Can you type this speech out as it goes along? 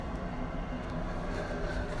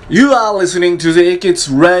You are listening to the Kids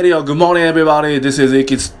Radio. Good morning, everybody. This is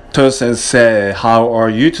Kids とよ先生。How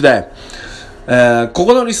are you today? こ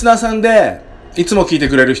このリスナーさんでいつも聞いて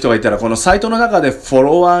くれる人がいたら、このサイトの中でフォ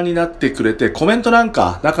ロワーになってくれて、コメントなん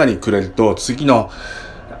か中にくれると次の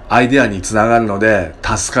アイデアにつながるので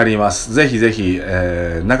助かります。ぜひぜひ、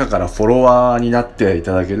中からフォロワーになってい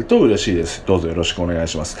ただけると嬉しいです。どうぞよろしくお願い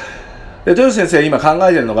します。で、豊先生今考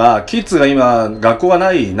えてるのが、キッズが今学校が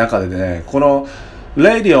ない中でね、この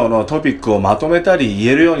レディオのトピックをまとめたり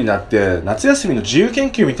言えるようになって、夏休みの自由研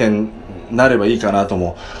究みたいになればいいかなと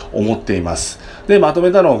も思っています。で、まと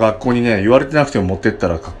めたのを学校にね、言われてなくても持ってった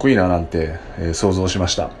らかっこいいななんて、想像しま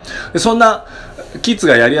した。で、そんなキッズ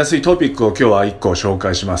がやりやすいトピックを今日は1個紹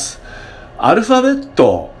介します。アルファベッ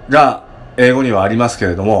トが英語にはありますけ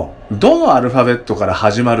れども、どのアルファベットから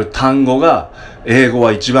始まる単語が英語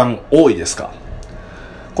は一番多いですか？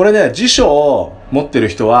これね、辞書を持ってる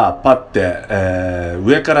人はパッて、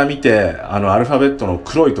上から見てアルファベットの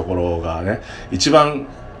黒いところがね、一番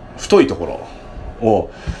太いところを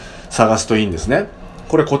探すといいんですね。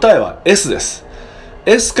これ答えは S です。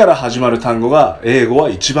 S から始まる単語が英語は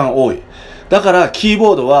一番多い。だからキー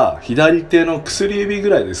ボードは左手の薬指ぐ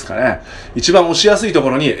らいですかね、一番押しやすいとこ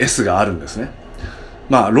ろに S があるんですね。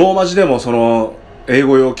まあローマ字でもその英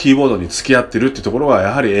語用キーボードに付き合ってるってところが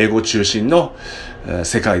やはり英語中心の、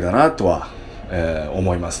世界だなとは、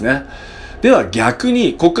思いますね。では逆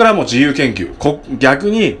にここからも自由研究、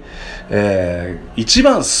逆に、一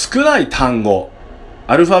番少ない単語、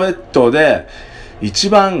アルファベットで一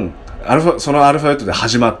番そのアルファベットで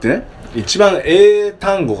始まってね、一番英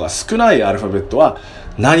単語が少ないアルファベットは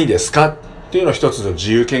何ですかっていうの一つの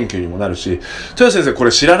自由研究にもなるし、豊先生こ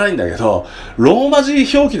れ知らないんだけど、ローマ字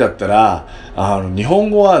表記だったら日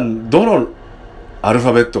本語はどのアルフ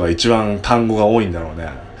ァベットが一番単語が多いんだろうね。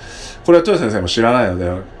これは豊先生も知らないの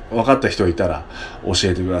で、分かった人いたら教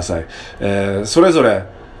えてください。それぞれ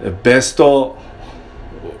ベスト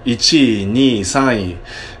1位、2位、3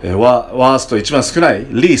位、ワースト一番少ない、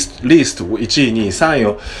リースト1位、2位、3位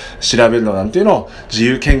を調べるのなんていうのを自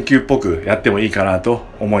由研究っぽくやってもいいかなと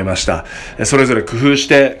思いました。それぞれ工夫し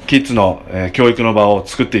てキッズの教育の場を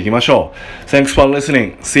作っていきましょう。Thanks for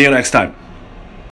listening. See you next time.